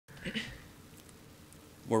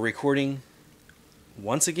We're recording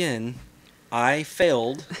once again. I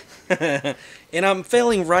failed. And I'm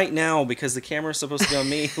failing right now because the camera's supposed to be on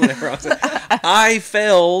me. I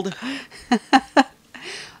failed.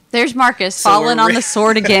 There's Marcus falling on the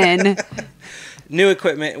sword again. New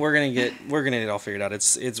equipment. We're gonna get it all figured out.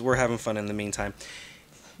 We're having fun in the meantime.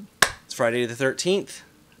 It's Friday the 13th,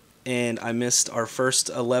 and I missed our first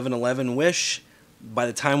 11:11 wish. By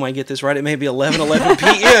the time I get this right, it may be 11:11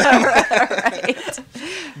 p.m. Right.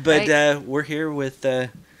 But right. We're here with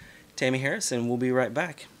Tami Harris, and we'll be right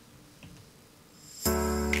back.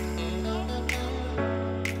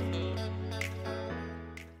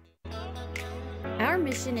 Our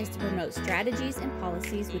mission is to promote strategies and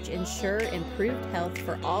policies which ensure improved health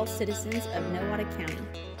for all citizens of Nowata County.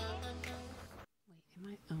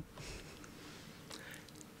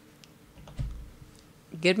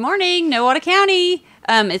 Good morning, Nowata County.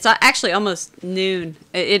 It's actually almost noon.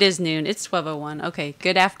 It is noon. It's 12:01. Okay,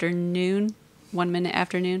 good afternoon. 1 minute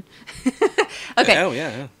afternoon. Okay. Oh,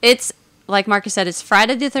 yeah. It's, like Marcus said, it's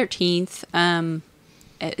Friday the 13th.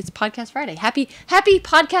 It's Podcast Friday. Happy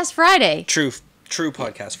Podcast Friday. True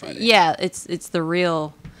Podcast Friday. Yeah, it's the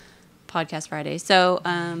real Podcast Friday. So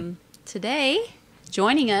today,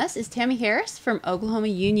 joining us is Tami Harris from Oklahoma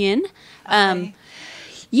Union.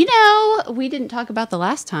 You know, we didn't talk about the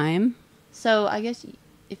last time, so I guess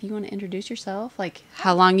if you want to introduce yourself, like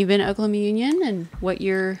how long you've been at Oklahoma Union and what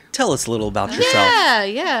you're... Tell us a little about yourself.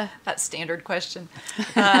 Yeah. That's standard question.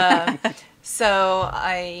 So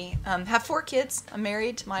I have 4 kids. I'm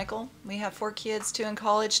married to Michael. We have 4 kids, 2 in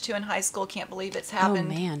college, 2 in high school. Can't believe it's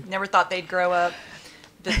happened. Oh, man. Never thought they'd grow up,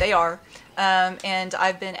 but they are. And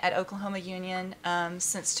I've been at Oklahoma Union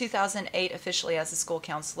since 2008, officially as a school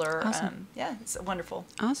counselor. Awesome. Yeah, it's wonderful.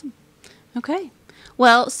 Awesome. Okay.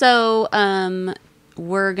 Well, so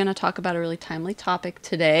we're going to talk about a really timely topic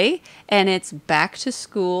today, and it's back to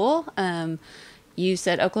school. You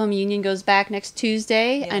said Oklahoma Union goes back next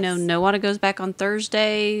Tuesday. Yes. I know Nowata goes back on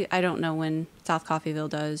Thursday. I don't know when South Coffeyville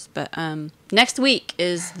does, but next week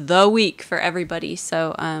is the week for everybody.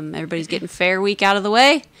 So everybody's getting Fair Week out of the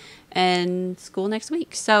way, and school next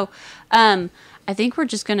week. So I think we're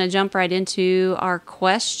just going to jump right into our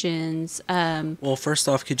questions. Well, first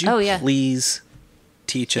off, could you please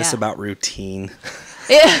teach us about routine?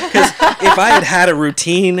 Because if I had a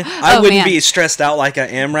routine, I wouldn't be stressed out like I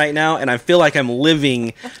am right now, and I feel like I'm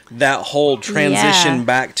living that whole transition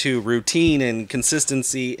back to routine and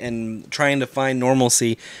consistency and trying to find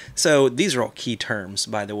normalcy. So these are all key terms,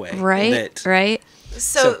 by the way. Right.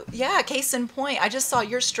 So, yeah, case in point, I just saw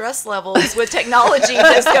your stress levels with technology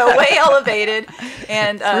just go way elevated.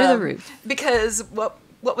 And through the roof. Because what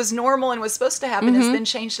was normal and was supposed to happen has been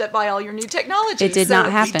changed up by all your new technology. It did not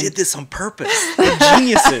happen. We did this on purpose. We're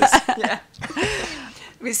geniuses. Yeah.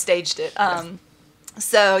 We staged it.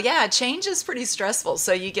 So, yeah, change is pretty stressful.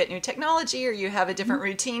 So you get new technology or you have a different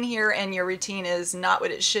routine here, and your routine is not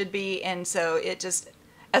what it should be. And so it just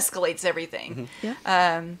escalates everything.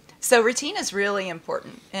 Yeah. So routine is really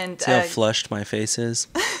important. And see how flushed my face is?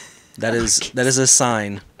 That is a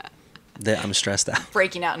sign that I'm stressed out.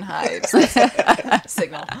 Breaking out in hives.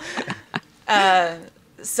 Signal.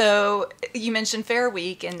 So you mentioned Fair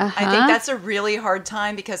Week, and I think that's a really hard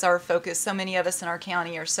time because our focus, so many of us in our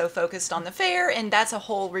county are so focused on the fair, and that's a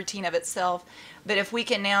whole routine of itself. But if we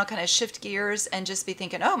can now kind of shift gears and just be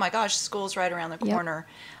thinking, oh my gosh, school's right around the corner.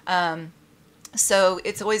 So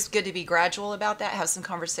it's always good to be gradual about that, have some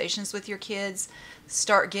conversations with your kids,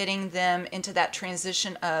 start getting them into that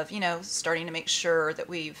transition of, starting to make sure that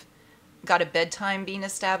we've got a bedtime being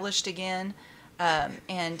established again,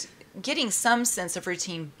 and getting some sense of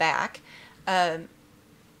routine back. The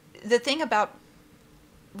thing about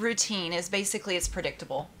routine is basically it's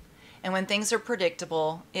predictable. And when things are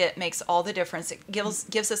predictable, it makes all the difference. It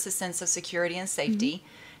gives us a sense of security and safety.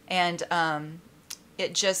 And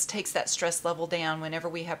it just takes that stress level down whenever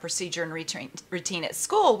we have procedure and routine. At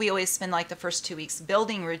school, we always spend like the first 2 weeks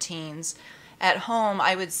building routines. At home,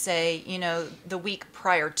 I would say, the week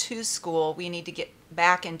prior to school, we need to get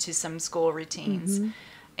back into some school routines.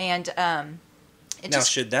 And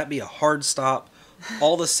should that be a hard stop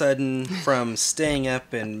all of a sudden from staying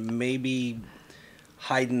up and maybe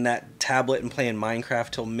hiding that tablet and playing Minecraft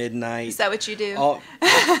till midnight? Is that what you do?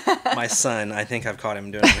 My son, I think I've caught him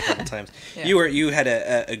doing it a couple times. Yeah. You had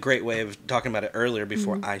a great way of talking about it earlier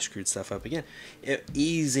before I screwed stuff up again.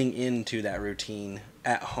 Easing into that routine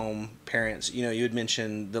at home, parents, you had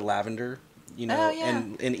mentioned the lavender,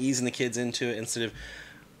 and easing the kids into it instead of,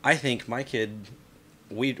 I think my kid,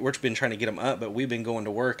 we've been trying to get them up, but we've been going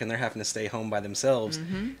to work and they're having to stay home by themselves.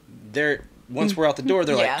 once we're out the door,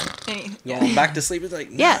 they're going back to sleep. It's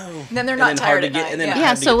like, no. And then they're not tired at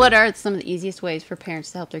night. So what are some of the easiest ways for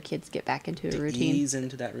parents to help their kids get back into a routine? Ease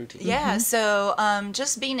into that routine. Yeah, so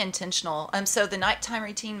just being intentional. So the nighttime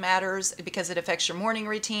routine matters because it affects your morning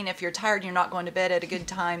routine. If you're tired and you're not going to bed at a good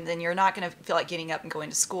time, then you're not going to feel like getting up and going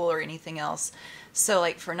to school or anything else. So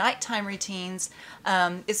like for nighttime routines,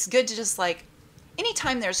 it's good to just like,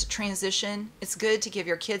 anytime there's a transition, it's good to give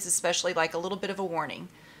your kids especially like a little bit of a warning.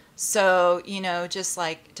 So, just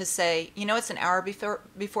like to say, it's an hour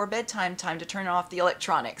before bedtime, time to turn off the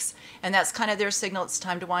electronics. And that's kind of their signal, it's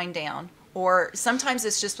time to wind down. Or sometimes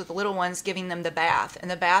it's just with the little ones giving them the bath.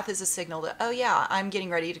 And the bath is a signal that, oh yeah, I'm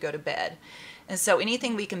getting ready to go to bed. And so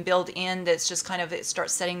anything we can build in that's just kind of, it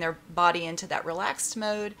starts setting their body into that relaxed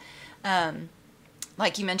mode.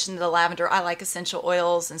 Like you mentioned the lavender, I like essential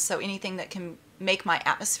oils. And so anything that can make my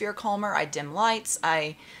atmosphere calmer, I dim lights,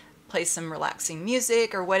 I play some relaxing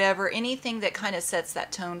music or whatever, anything that kind of sets that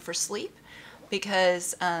tone for sleep,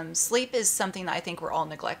 because sleep is something that I think we're all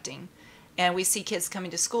neglecting. And we see kids coming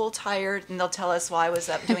to school tired and they'll tell us, well, I was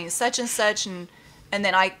up doing such and such, and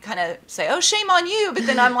then I kind of say, oh, shame on you, but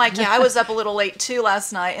then I'm like, yeah, I was up a little late too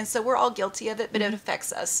last night. And so we're all guilty of it, but it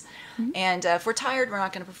affects us. And if we're tired, we're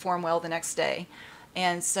not going to perform well the next day.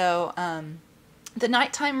 And so the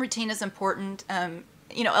nighttime routine is important.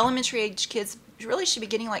 Elementary age kids really should be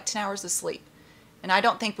getting like 10 hours of sleep. And I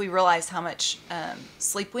don't think we realize how much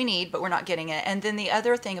sleep we need, but we're not getting it. And then the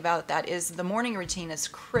other thing about that is the morning routine is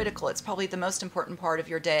critical. It's probably the most important part of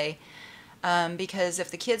your day, because if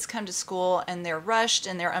the kids come to school and they're rushed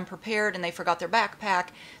and they're unprepared and they forgot their backpack,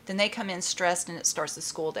 then they come in stressed and it starts the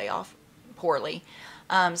school day off poorly.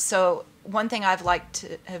 So one thing I've liked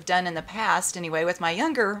to have done in the past, anyway,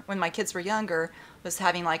 when my kids were younger, was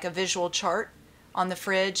having like a visual chart on the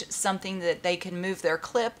fridge, something that they can move their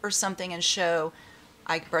clip or something and show,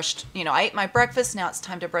 I ate my breakfast, now it's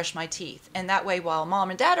time to brush my teeth. And that way, while mom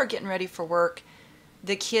and dad are getting ready for work,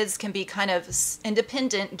 the kids can be kind of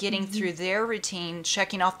independent, getting through their routine,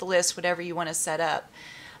 checking off the list, whatever you want to set up.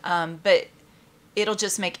 But it'll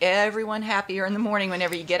just make everyone happier in the morning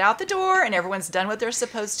whenever you get out the door and everyone's done what they're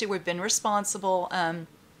supposed to. We've been responsible. And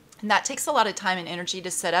that takes a lot of time and energy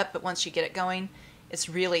to set up, but once you get it going, it's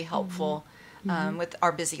really helpful with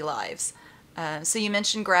our busy lives. So you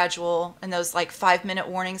mentioned gradual and those like 5-minute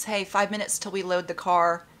warnings. Hey, 5 minutes till we load the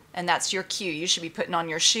car, and that's your cue. You should be putting on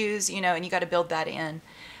your shoes, and you got to build that in.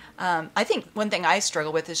 I think one thing I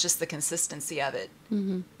struggle with is just the consistency of it,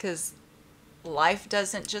 because life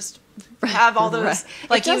doesn't just have all those,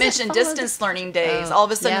 like you mentioned, distance learning days. All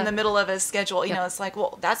of a sudden in the middle of a schedule, it's like,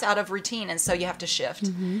 well, that's out of routine, and so you have to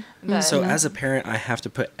shift. But, so as a parent, I have to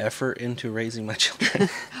put effort into raising my children.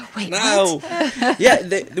 Wait, no.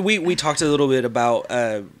 We talked a little bit about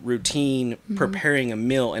routine, preparing a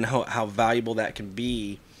meal, and how valuable that can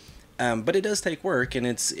be. But it does take work, and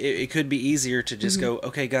it could be easier to just go,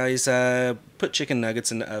 okay, guys, put chicken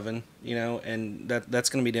nuggets in the oven, and that's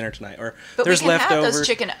going to be dinner tonight. Or but there's we can leftover have those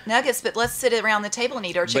chicken nuggets, but let's sit around the table and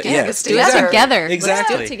eat our chicken nuggets together. Let's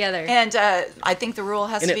Exactly. do it together. And I think the rule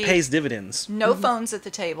has to be, and it pays dividends. No phones at the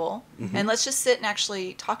table, and let's just sit and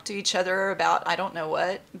actually talk to each other about I don't know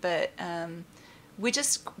what, but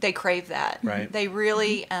they crave that. Right. They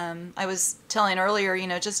really. I was telling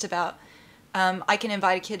earlier, just about. I can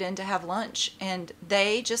invite a kid in to have lunch, and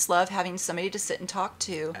they just love having somebody to sit and talk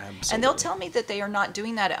to. Absolutely. And they'll tell me that they are not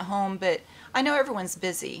doing that at home, but I know everyone's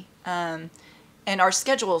busy. And our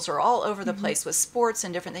schedules are all over the place with sports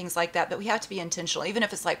and different things like that, but we have to be intentional. Even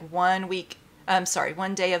if it's like 1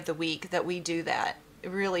 day of the week that we do that.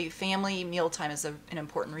 Really, family mealtime is an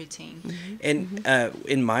important routine. And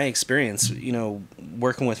in my experience,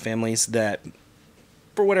 working with families that,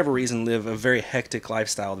 for whatever reason, live a very hectic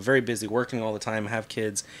lifestyle, very busy, working all the time, have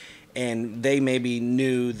kids, and they maybe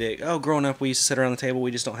knew that, growing up we used to sit around the table,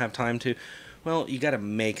 we just don't have time to. Well, you got to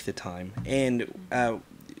make the time. And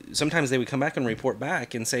sometimes they would come back and report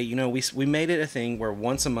back and say, we made it a thing where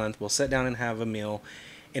once a month we'll sit down and have a meal,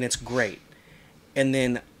 and it's great. And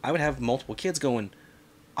then I would have multiple kids going,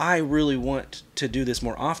 I really want to do this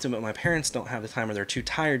more often, but my parents don't have the time or they're too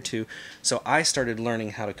tired to. So I started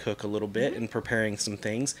learning how to cook a little bit and preparing some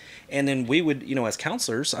things. And then we would, as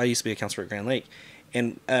counselors, I used to be a counselor at Grand Lake,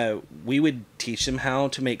 and we would teach them how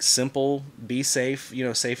to make simple, be safe,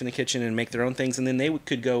 safe in the kitchen and make their own things. And then they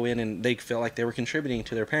could go in and they felt like they were contributing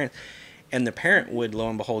to their parents. And the parent would, lo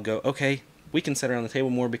and behold, go, okay, we can sit around the table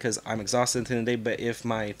more because I'm exhausted at the end of the day. But if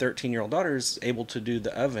my 13-year-old daughter is able to do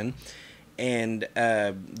the oven, and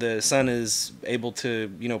the son is able to,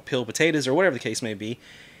 peel potatoes or whatever the case may be,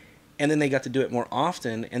 and then they got to do it more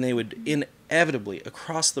often, and they would inevitably,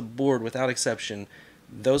 across the board, without exception,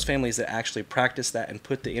 those families that actually practice that and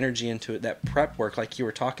put the energy into it, that prep work, like you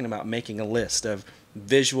were talking about, making a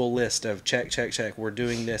visual list of check, we're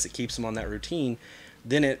doing this, it keeps them on that routine.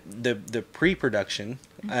 Then the pre-production,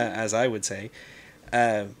 as I would say,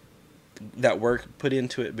 that work put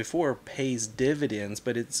into it before pays dividends,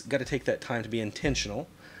 but it's got to take that time to be intentional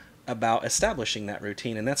about establishing that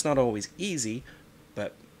routine. And that's not always easy,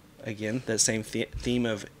 but again, that same theme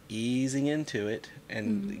of easing into it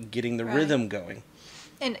and getting the rhythm going.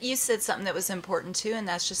 And you said something that was important too, and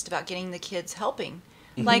that's just about getting the kids helping.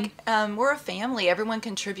 Like, we're a family. Everyone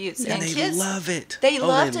contributes. And they kids love it. They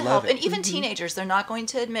love to help. And even teenagers, they're not going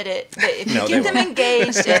to admit it. But if you get them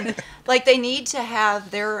engaged, and like, they need to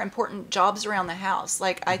have their important jobs around the house.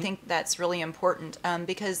 Like, I think that's really important,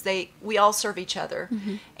 because we all serve each other.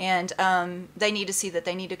 And they need to see that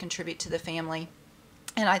they need to contribute to the family.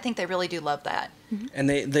 And I think they really do love that.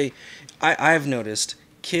 And I've noticed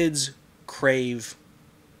kids crave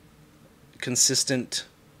consistent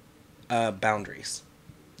boundaries.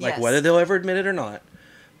 Like, whether they'll ever admit it or not.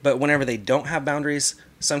 But whenever they don't have boundaries,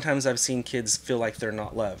 sometimes I've seen kids feel like they're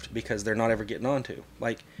not loved because they're not ever getting onto.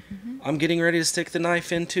 Like, I'm getting ready to stick the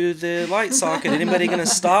knife into the light socket. Anybody going to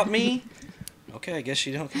stop me? Okay, I guess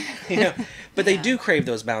you don't. But they do crave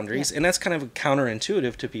those boundaries. And that's kind of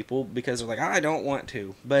counterintuitive to people because they're like, I don't want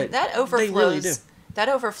to. But that overflows. They really do. That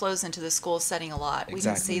overflows into the school setting a lot. Exactly. We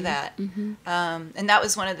can see that. And that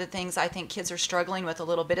was one of the things I think kids are struggling with a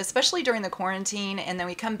little bit, especially during the quarantine. And then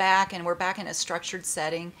we come back and we're back in a structured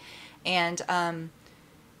setting. And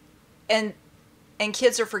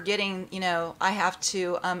kids are forgetting, I have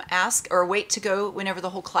to ask or wait to go whenever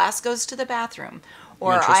the whole class goes to the bathroom.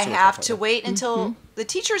 Or I have to wait until the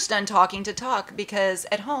teacher's done talking to talk, because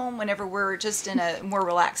at home, whenever we're just in a more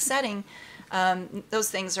relaxed setting, those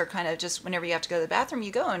things are kind of just whenever you have to go to the bathroom,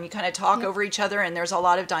 you go and you kind of talk over each other, and there's a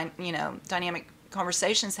lot of dynamic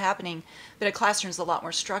conversations happening. But a classroom's a lot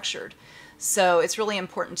more structured. So it's really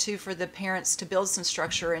important too for the parents to build some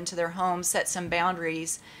structure into their home, set some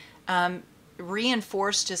boundaries,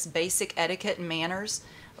 reinforce just basic etiquette and manners.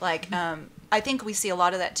 Like, I think we see a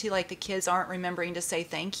lot of that too, like the kids aren't remembering to say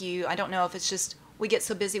thank you. I don't know if it's just we get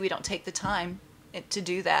so busy we don't take the time to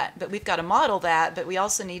do that, but we've got to model that. But we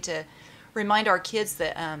also need to remind our kids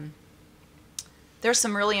that there's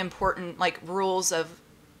some really important rules of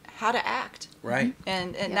how to act. Right.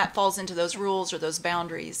 And that falls into those rules or those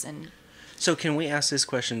boundaries. And so can we ask this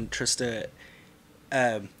question, Trista?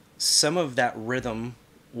 Some of that rhythm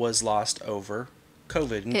was lost over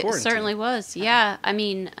COVID and quarantine. It certainly was. Yeah. I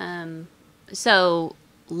mean, so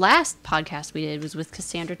last podcast we did was with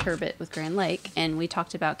Cassandra Turbot with Grand Lake, and we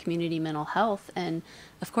talked about community mental health. And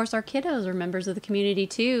of course, our kiddos are members of the community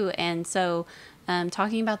too. And so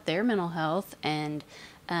talking about their mental health and,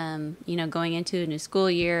 going into a new school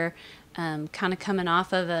year, kind of coming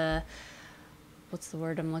off of what's the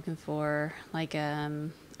word I'm looking for?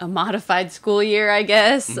 A modified school year, I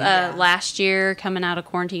guess, last year, coming out of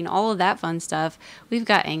quarantine, all of that fun stuff. We've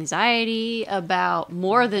got anxiety about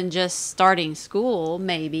more than just starting school,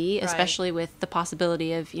 maybe, especially with the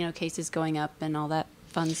possibility of, cases going up and all that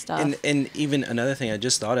fun stuff. And even another thing I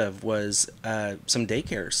just thought of was some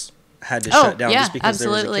daycares had to shut down just because there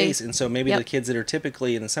was a case. And so maybe the kids that are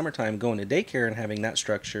typically in the summertime going to daycare and having that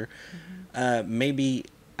structure, maybe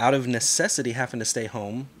out of necessity having to stay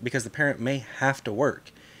home because the parent may have to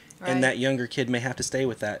work. Right. And that younger kid may have to stay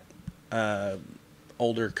with that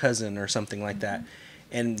older cousin or something like that,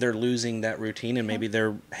 and they're losing that routine. And maybe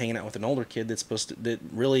they're hanging out with an older kid that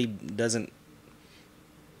really doesn't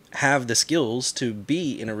have the skills to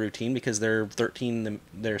be in a routine because they're 13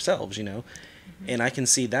 themselves, And I can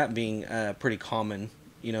see that being pretty common.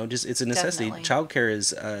 Just it's a necessity. Definitely. Childcare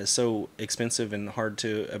is so expensive and hard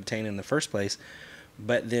to obtain in the first place,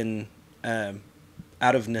 but then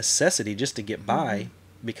out of necessity, just to get by.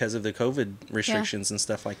 Because of the COVID restrictions and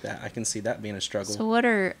stuff like that, I can see that being a struggle. So what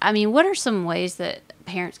are some ways that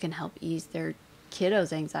parents can help ease their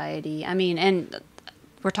kiddos' anxiety? I mean, and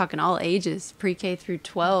we're talking all ages, pre-K through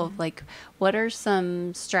 12. What are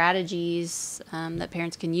some strategies that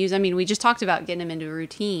parents can use? I mean, we just talked about getting them into a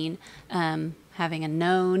routine, having a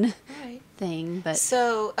known thing. But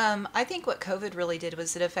so I think what COVID really did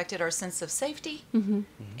was it affected our sense of safety,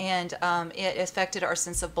 and it affected our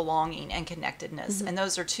sense of belonging and connectedness. And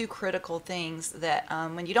those are two critical things that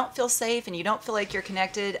when you don't feel safe and you don't feel like you're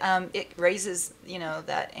connected, it raises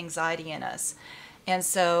that anxiety in us. And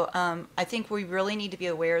so I think we really need to be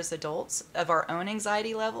aware as adults of our own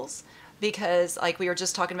anxiety levels. because like we were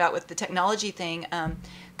just talking about with the technology thing,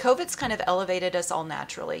 COVID's kind of elevated us all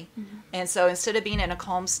naturally. And so instead of being in a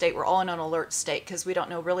calm state, we're all in an alert state because we don't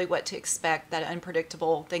know really what to expect, that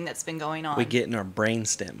unpredictable thing that's been going on. We get in our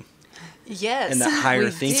brainstem. Yes. And that higher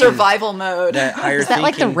thinking. Survival mode. That higher is that thinking.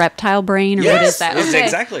 like the reptile brain, or what is that? Okay.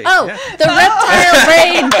 Exactly. Oh, yeah. the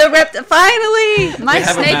reptile brain. Finally, my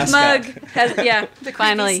snake mug has. The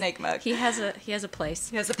finally. Snake mug. He has a place.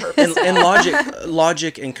 He has a purpose. And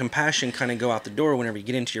logic and compassion kind of go out the door whenever you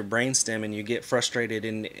get into your brainstem and you get frustrated,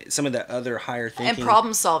 and some of that other higher thinking. And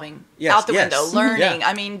problem solving out the window. Learning.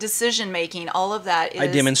 I mean, decision making. All of that is. I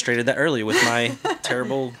demonstrated that earlier with my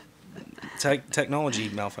terrible technology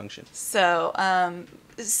malfunction. So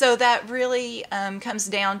that really comes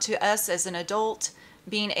down to us as an adult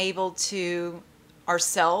being able to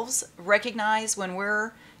ourselves recognize when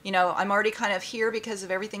we're, I'm already kind of here because of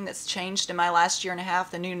everything that's changed in my last year and a half,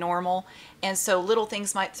 the new normal. And so little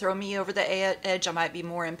things might throw me over the edge. I might be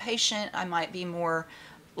more impatient. I might be more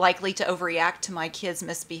likely to overreact to my kids'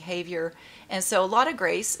 misbehavior. And so a lot of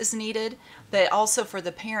grace is needed, but also for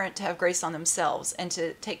the parent to have grace on themselves and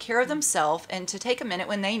to take care of themselves and to take a minute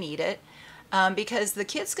when they need it, because the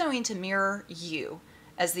kid's going to mirror you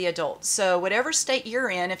as the adult. So whatever state you're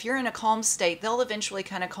in, if you're in a calm state, they'll eventually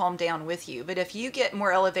kind of calm down with you. But if you get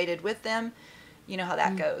more elevated with them, you know how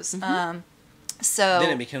that goes. So then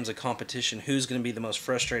it becomes a competition. Who's going to be the most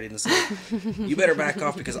frustrated and say, "You better back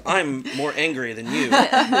off because I'm more angry than you."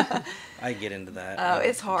 I get into that. Oh,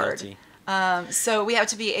 it's hard. Guilty. So we have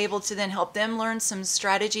to be able to then help them learn some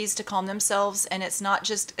strategies to calm themselves. And it's not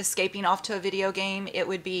just escaping off to a video game. It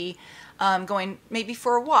would be going maybe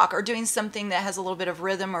for a walk or doing something that has a little bit of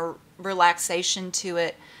rhythm or relaxation to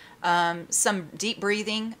it. Some deep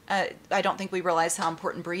breathing. I don't think we realize how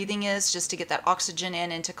important breathing is, just to get that oxygen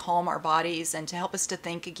in and to calm our bodies and to help us to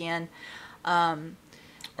think again. Our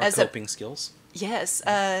coping skills. Yes.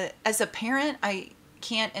 As a parent, I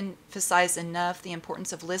can't emphasize enough the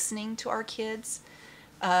importance of listening to our kids.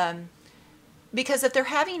 Because if they're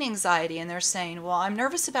having anxiety and they're saying, well, I'm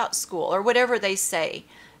nervous about school, or whatever they say,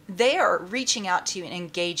 they are reaching out to you and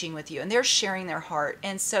engaging with you, and they're sharing their heart.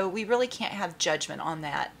 And so we really can't have judgment on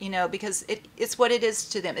that, because it's what it is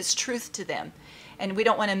to them. It's truth to them. And we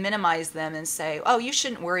don't want to minimize them and say, oh, you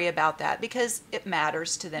shouldn't worry about that, because it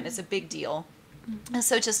matters to them. It's a big deal. And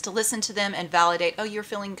so just to listen to them and validate, oh, you're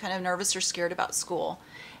feeling kind of nervous or scared about school.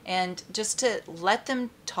 And just to let them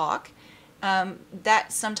talk,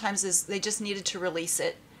 that sometimes is, they just needed to release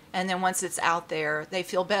it. And then once it's out there, they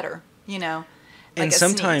feel better, And like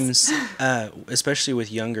sometimes, especially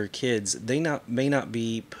with younger kids, they may not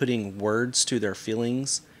be putting words to their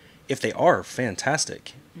feelings. If they are,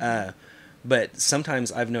 fantastic. But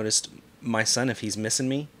sometimes I've noticed my son, if he's missing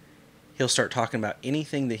me, he'll start talking about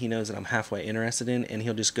anything that he knows that I'm halfway interested in, and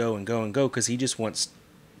he'll just go and go and go because he just wants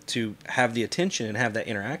to have the attention and have that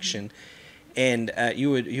interaction. And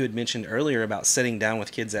you had mentioned earlier about sitting down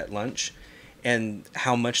with kids at lunch and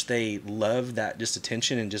how much they love that just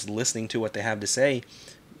attention and just listening to what they have to say.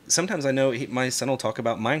 Sometimes I know my son will talk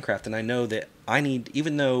about Minecraft, and I know that I need,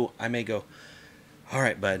 even though I may go, all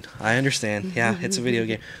right, bud, I understand. Yeah, it's a video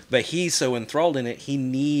game. But he's so enthralled in it, he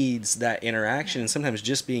needs that interaction. And sometimes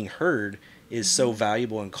just being heard is so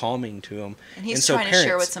valuable and calming to him. And he's trying to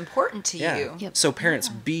share what's important to you. Yep. So parents,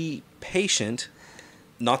 be patient.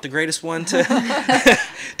 Not the greatest one to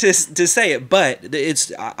to say it, but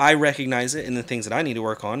I recognize it in the things that I need to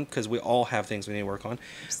work on, because we all have things we need to work on.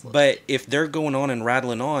 Absolutely. But if they're going on and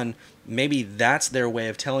rattling on, maybe that's their way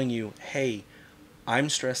of telling you, hey, I'm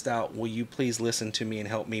stressed out. Will you please listen to me and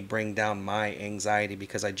help me bring down my anxiety,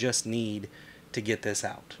 because I just need to get this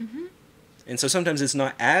out. Mm-hmm. And so sometimes it's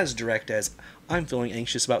not as direct as I'm feeling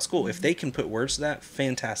anxious about school. Mm-hmm. If they can put words to that,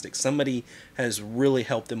 fantastic. Somebody has really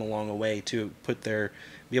helped them along the way to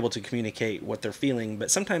be able to communicate what they're feeling, but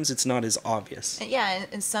sometimes it's not as obvious. Yeah,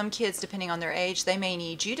 and some kids, depending on their age, they may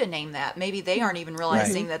need you to name that. Maybe they aren't even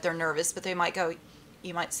realizing that they're nervous, but they might go,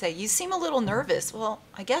 you might say, you seem a little nervous. Well,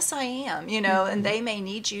 I guess I am, and they may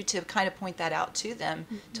need you to kind of point that out to them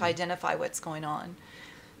to identify what's going on.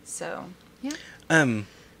 So, yeah.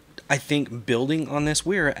 I think building on this,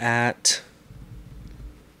 we're at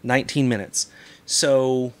 19 minutes.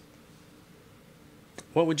 So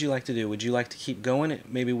what would you like to do? Would you like to keep going?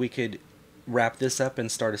 Maybe we could wrap this up and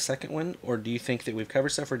start a second one, or do you think that we've covered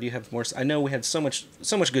stuff, or do you have more? I know we had so much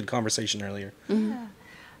good conversation earlier. Yeah.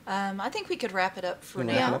 I think we could wrap it up for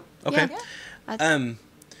now. Up? Okay. Yeah.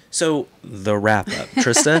 So the wrap up,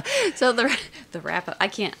 Trista. So the wrap up. I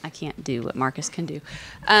can't do what Marcus can do.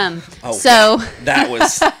 That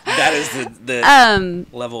is the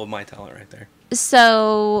level of my talent right there.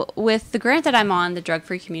 So with the grant that I'm on, the Drug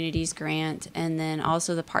Free Communities grant, and then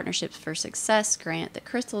also the Partnerships for Success grant that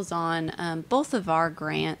Crystal's on, both of our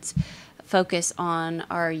grants focus on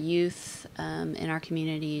our youth in our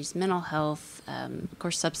communities, mental health, of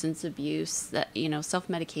course, substance abuse, that,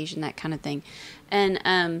 self-medication, that kind of thing.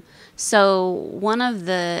 And so one of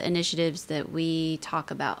the initiatives that we talk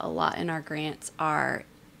about a lot in our grants are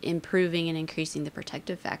improving and increasing the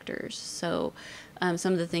protective factors. So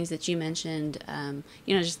some of the things that you mentioned,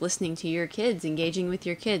 just listening to your kids, engaging with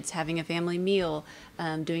your kids, having a family meal,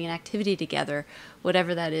 doing an activity together,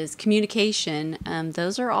 whatever that is, communication,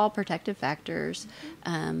 those are all protective factors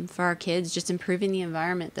for our kids, just improving the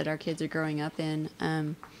environment that our kids are growing up in.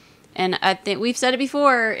 And I think we've said it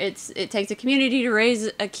before, it takes a community to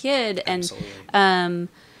raise a kid. And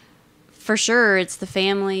for sure, it's the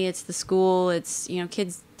family, it's the school, it's,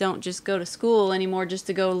 kids don't just go to school anymore just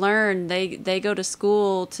to go learn. They go to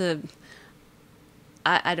school to,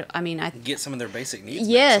 I get some of their basic needs.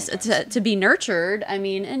 Yes, to be nurtured.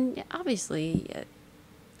 And obviously,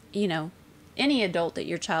 any adult that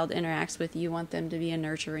your child interacts with, you want them to be a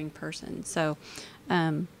nurturing person. So,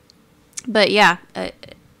 but yeah, I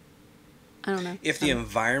don't know. If the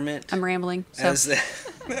environment, I'm rambling. So.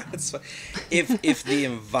 If the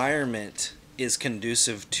environment is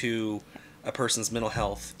conducive to a person's mental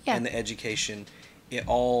health and the education, it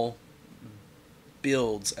all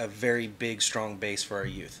builds a very big, strong base for our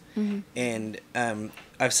youth. Mm-hmm. And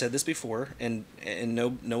I've said this before, and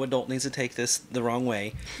no adult needs to take this the wrong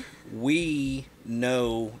way. We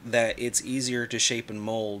know that it's easier to shape and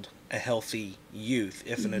mold a healthy youth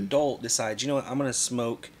if an adult decides, I'm going to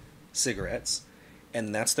smoke cigarettes,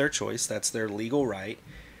 and that's their choice, that's their legal right.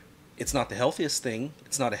 It's not the healthiest thing.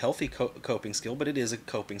 It's not a healthy coping skill, but it is a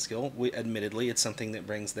coping skill. Admittedly, it's something that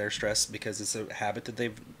brings their stress because it's a habit that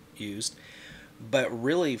they've used. But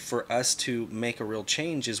really, for us to make a real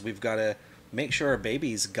change is we've got to make sure our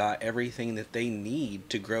babies got everything that they need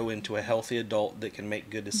to grow into a healthy adult that can make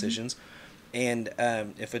good decisions. And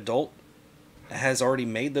if adult has already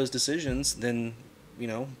made those decisions, then,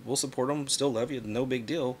 we'll support them, still love you, no big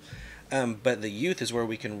deal. But the youth is where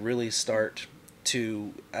we can really start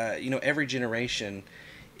to, every generation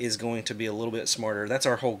is going to be a little bit smarter. That's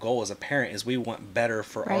our whole goal as a parent, is we want better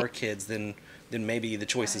for our kids than maybe the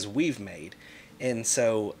choices we've made. And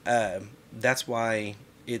so that's why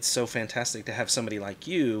it's so fantastic to have somebody like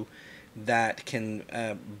you that can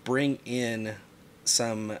bring in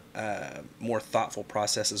some more thoughtful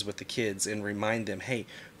processes with the kids and remind them, hey,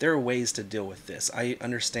 there are ways to deal with this. I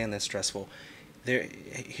understand that's stressful.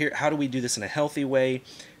 How do we do this in a healthy way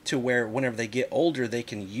to where whenever they get older, they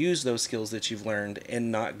can use those skills that you've learned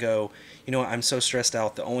and not go, I'm so stressed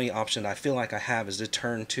out, the only option I feel like I have is to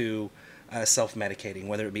turn to self-medicating,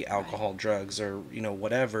 whether it be alcohol, drugs, or,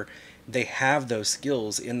 whatever. They have those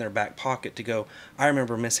skills in their back pocket to go, I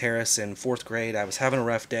remember Miss Harris in 4th grade, I was having a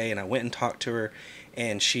rough day and I went and talked to her,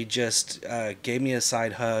 and she just gave me a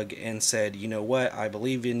side hug and said, you know what, I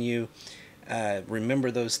believe in you. Remember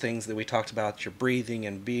those things that we talked about, your breathing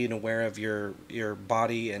and being aware of your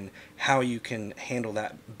body and how you can handle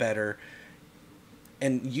that better,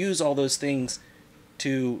 and use all those things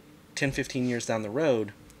to 10, 15 years down the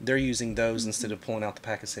road, they're using those instead of pulling out the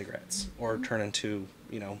pack of cigarettes or turning to,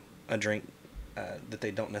 a drink that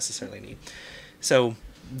they don't necessarily need. So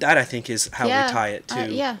that, I think, is how we tie it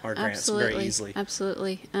to our grants very easily.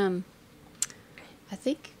 Absolutely. I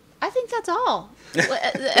think that's all.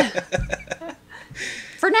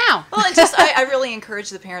 For now. Well, and just I really encourage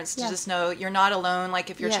the parents to just know you're not alone. Like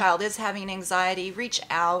if your child is having anxiety, reach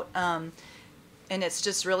out. And it's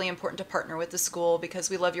just really important to partner with the school because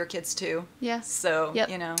we love your kids too. Yes. So,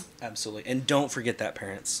 Absolutely. And don't forget that,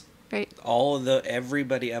 parents. Right.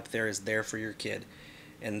 Everybody up there is there for your kid.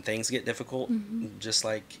 And things get difficult, just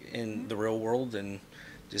like in the real world, and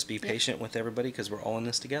just be patient with everybody because we're all in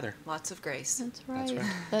this together. Lots of grace. That's right.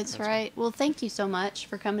 That's right. Well, thank you so much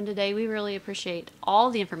for coming today. We really appreciate all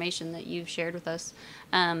the information that you've shared with us.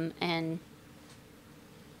 And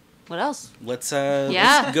what else? Let's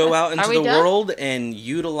go out into the world and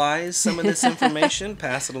utilize some of this information,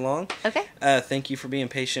 pass it along. Okay. Thank you for being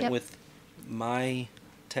patient with my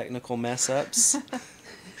technical mess ups.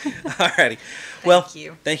 Alrighty.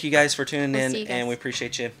 Thank you guys for tuning in, and we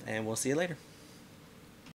appreciate you, and we'll see you later.